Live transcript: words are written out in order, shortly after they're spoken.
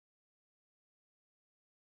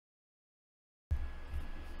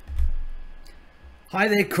Hi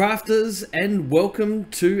there crafters, and welcome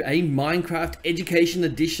to a Minecarft Education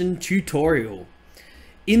Edition tutorial.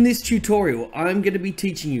 In this tutorial I'm going to be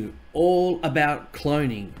teaching you all about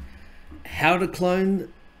cloning, how to clone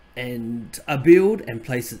and a build and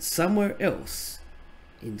place it somewhere else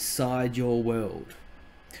inside your world.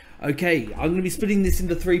 Okay, I'm going to be splitting this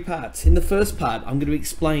into three parts. In the first part I'm going to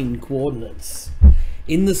explain coordinates.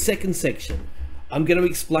 In the second section I'm going to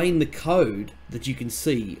explain the code that you can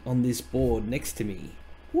see on this board next to me.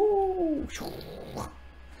 Woo.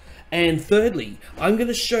 And thirdly, I'm going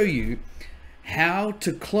to show you how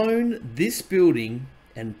to clone this building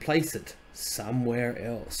and place it somewhere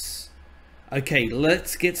else. Okay,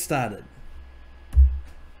 let's get started.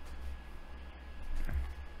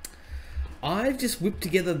 I've just whipped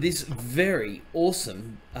together this very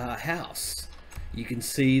awesome house. You can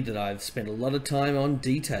see that I've spent a lot of time on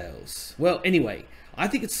details. Well, anyway, I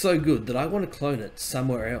think it's so good that I want to clone it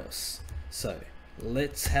somewhere else. So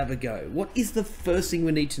let's have a go. What is the first thing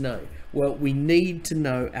we need to know? Well, we need to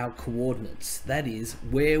know our coordinates. That is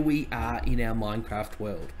where we are in our Minecraft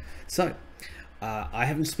world. So I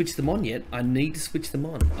haven't switched them on yet. I need to switch them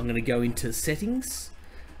on. I'm going to go into settings.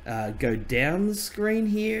 Go down the screen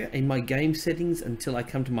here in my game settings until I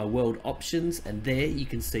come to my world options, and there you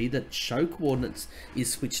can see that show coordinates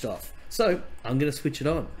is switched off. So I'm going to switch it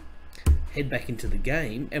on. Head back into the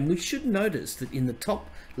game, and we should notice that in the top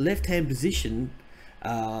left hand position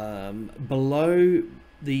below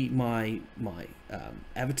my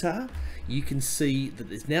avatar, you can see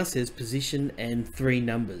that it now says position and three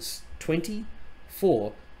numbers, 20,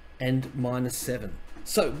 4 and -7.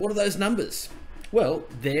 So what are those numbers? Well,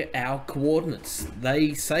 they're our coordinates.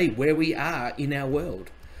 They say where we are in our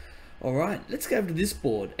world. All right, let's go over to this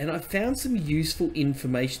board, and I found some useful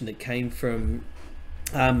information that came from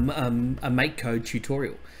a MakeCode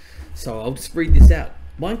tutorial. So I'll just read this out.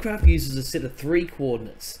 Minecraft uses a set of three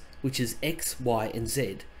coordinates, which is X, Y, and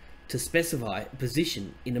Z, to specify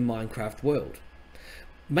position in a Minecraft world.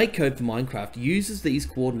 MakeCode for Minecraft uses these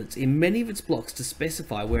coordinates in many of its blocks to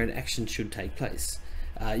specify where an action should take place.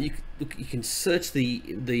 You can search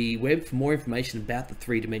the web for more information about the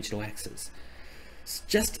three-dimensional axes.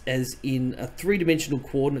 Just as in a three-dimensional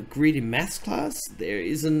coordinate grid in Maths class, there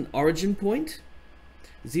is an origin point,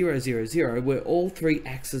 0, 0, 0, where all three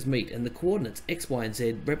axes meet, and the coordinates X, Y, and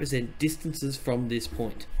Z represent distances from this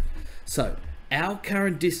point. So our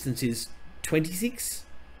current distance is 26,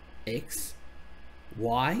 X,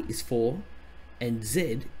 Y is 4, and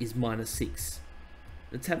Z is -6.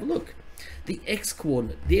 Let's have a look. The X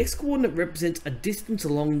coordinate represents a distance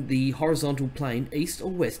along the horizontal plane east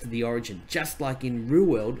or west of the origin, just like in real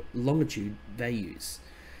world longitude values.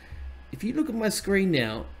 If you look at my screen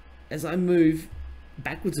now, as I move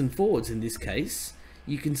backwards and forwards in this case,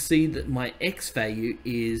 you can see that my X value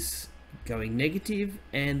is going negative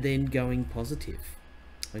and then going positive.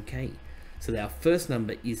 Okay, so our first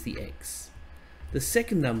number is the X. The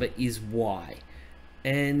second number is Y,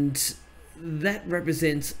 and that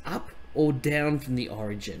represents up or down from the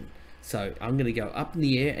origin. So I'm going to go up in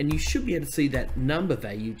the air, and you should be able to see that number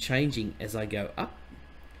value changing as I go up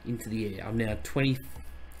into the air. I'm now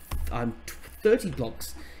 30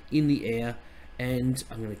 blocks in the air, and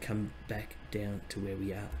I'm going to come back down to where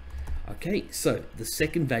we are. Okay, so the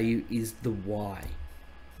second value is the Y.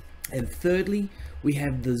 And thirdly, we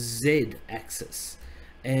have the Z axis.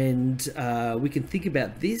 And we can think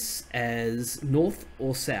about this as north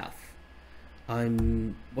or south.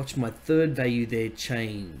 I'm watching my third value there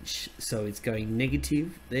change. So it's going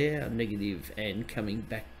negative there, negative, and coming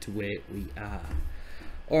back to where we are.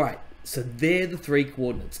 All right, so they're the three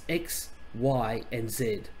coordinates, X, Y, and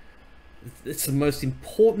Z. It's the most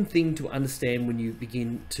important thing to understand when you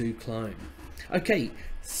begin to clone. Okay,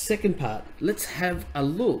 second part, let's have a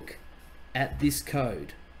look at this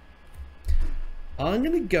code. I'm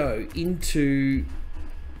going to go into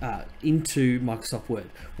Microsoft Word.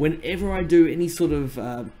 Whenever I do any sort of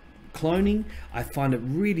cloning, I find it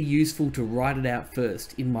really useful to write it out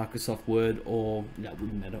first in Microsoft Word, or no, it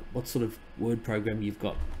wouldn't matter what sort of Word program you've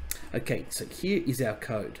got. Okay, so here is our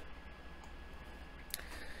code.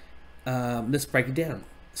 Let's break it down.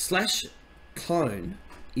 /clone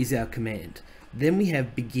is our command. Then we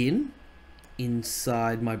have begin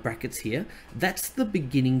inside my brackets here. That's the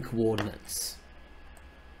beginning coordinates.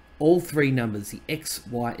 All three numbers, the X,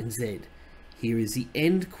 Y, and Z. Here is the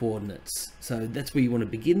end coordinates. So that's where you want to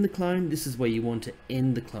begin the clone. This is where you want to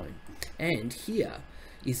end the clone. And here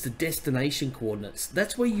is the destination coordinates.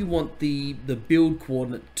 That's where you want the build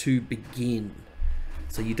coordinate to begin.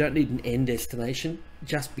 So you don't need an end destination,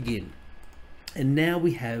 just begin. And now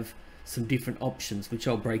we have some different options, which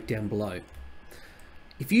I'll break down below.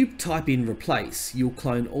 If you type in replace, you'll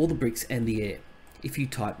clone all the bricks and the air. If you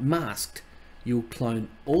type masked, you'll clone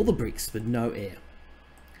all the bricks but no air.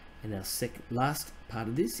 And our last part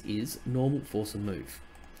of this is normal, force and move.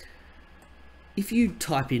 If you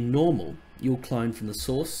type in normal, you'll clone from the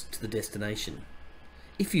source to the destination.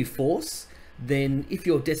 If you force, then if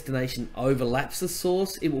your destination overlaps the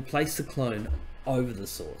source, it will place the clone over the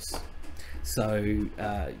source. So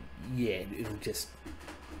yeah, it'll just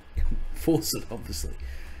force it, obviously.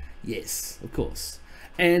 Yes, of course.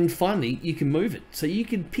 And finally, you can move it. So you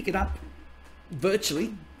can pick it up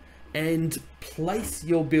virtually and place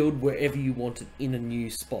your build wherever you want it in a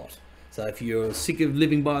new spot. So if you're sick of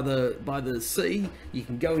living by the sea, you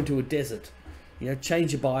can go into a desert. You know,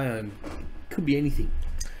 change your biome. Could be anything.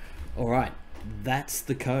 All right, that's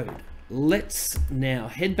the code. Let's now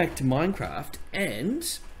head back to Minecraft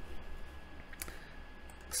and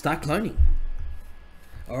start cloning.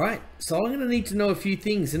 All right, so I'm going to need to know a few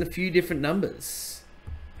things in a few different numbers.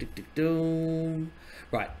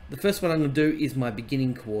 Right, the first one I'm going to do is my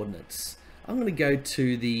beginning coordinates. I'm going to go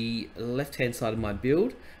to the left hand side of my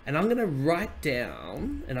build and I'm going to write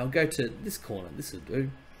down, and I'll go to this corner, this will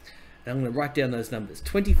do, and I'm going to write down those numbers: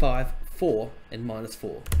 25, 4 and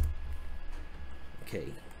 -4.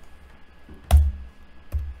 Okay,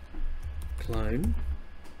 clone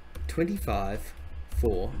 25,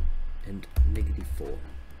 4 and -4.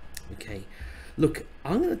 Okay, look,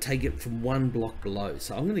 I'm going to take it from one block below,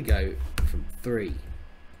 so I'm going to go from 3.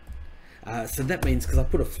 So that means, because I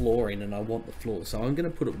put a floor in and I want the floor, so I'm going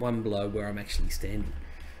to put it one below where I'm actually standing.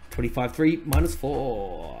 25, 3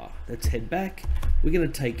 -4. Let's head back. We're going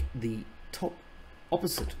to take the top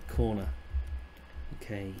opposite corner.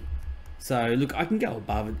 Okay, so look, I can go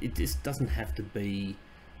above it. It just doesn't have to be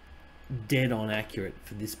dead on accurate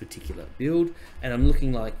for this particular build. And I'm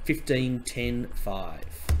looking like 15, 10, 5.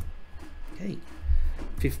 Okay,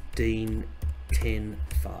 15, 10,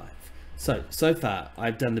 5. So far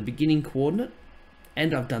I've done the beginning coordinate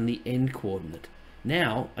and I've done the end coordinate.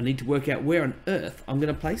 Now I need to work out where on earth I'm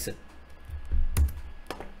going to place it.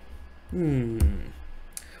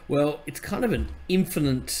 Well, it's kind of an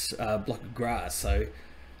infinite block of grass, so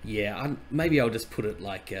yeah, maybe I'll just put it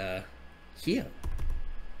like here.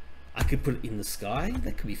 I could put it in the sky.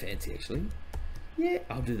 That could be fancy, actually. Yeah,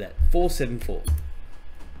 I'll do that. 4, 7, 4.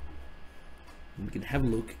 And we can have a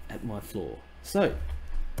look at my floor. So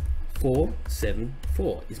 4, 7,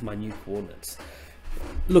 4 is my new coordinates.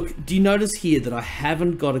 Look, do you notice here that I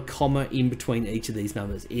haven't got a comma in between each of these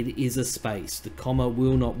numbers? It is a space. The comma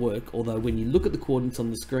will not work, although when you look at the coordinates on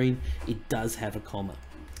the screen, it does have a comma.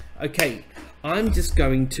 Okay, I'm just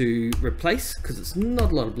going to replace, because it's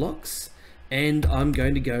not a lot of blocks, and I'm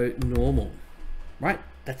going to go normal. Right,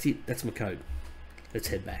 that's it, that's my code. Let's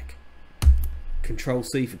head back. Control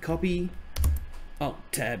C for copy, Alt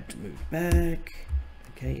Tab to move back.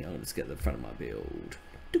 Okay, I'll just get to the front of my build.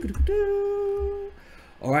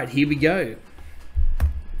 All right, here we go.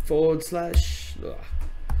 / there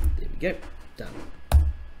we go, done.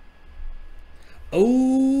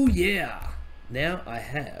 Oh yeah, now I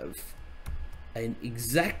have an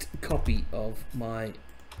exact copy of my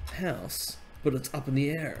house, but it's up in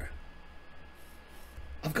the air.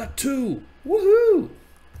 I've got 2. Woohoo!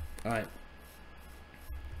 All right,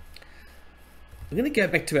 we're going to go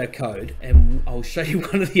back to our code and I'll show you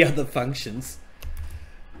one of the other functions.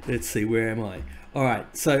 Let's see, where am I? All right,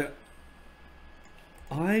 so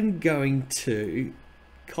I'm going to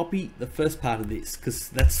copy the first part of this because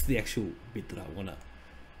that's the actual bit that I want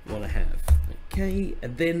to have. Okay,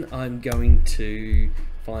 and then I'm going to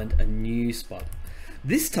find a new spot.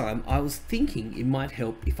 This time I was thinking it might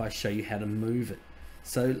help if I show you how to move it.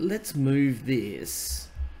 So let's move this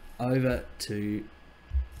over to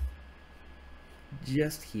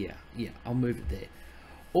just here. Yeah, I'll move it there.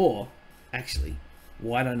 Or actually,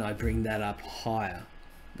 why don't I bring that up higher?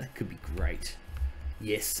 That could be great.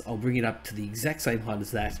 Yes, I'll bring it up to the exact same height as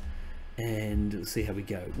that and we'll see how we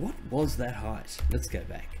go. What was that height? Let's go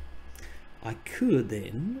back. I could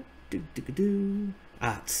then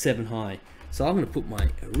it's 7 high. So I'm going to put my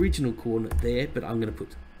original coordinate there, but I'm going to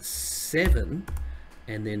put 7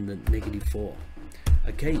 and then the -4.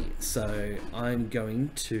 Okay, so I'm going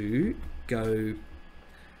to go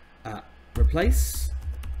replace,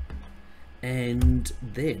 and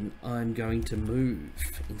then I'm going to move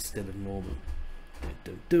instead of normal.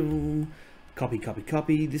 Copy, copy,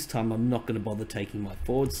 copy. This time I'm not going to bother taking my /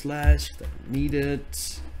 don't need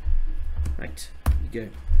it. Right, here we go.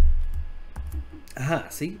 Aha,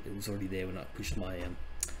 see, it was already there when I pushed my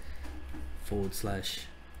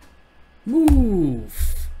 /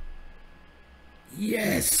 move.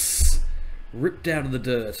 Yes, ripped out of the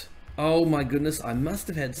dirt. Oh my goodness, I must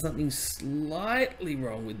have had something slightly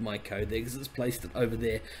wrong with my code there because it's placed it over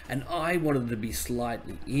there and I wanted it to be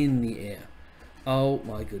slightly in the air. Oh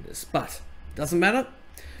my goodness, but doesn't matter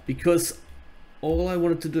because all I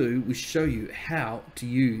wanted to do was show you how to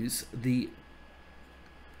use the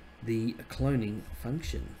cloning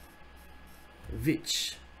function,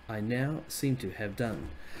 which I now seem to have done.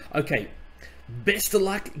 Okay, best of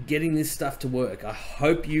luck getting this stuff to work. I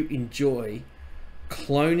hope you enjoy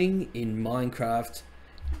cloning in Minecarft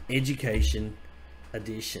Education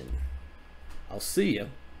Edition. I'll see you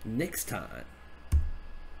next time.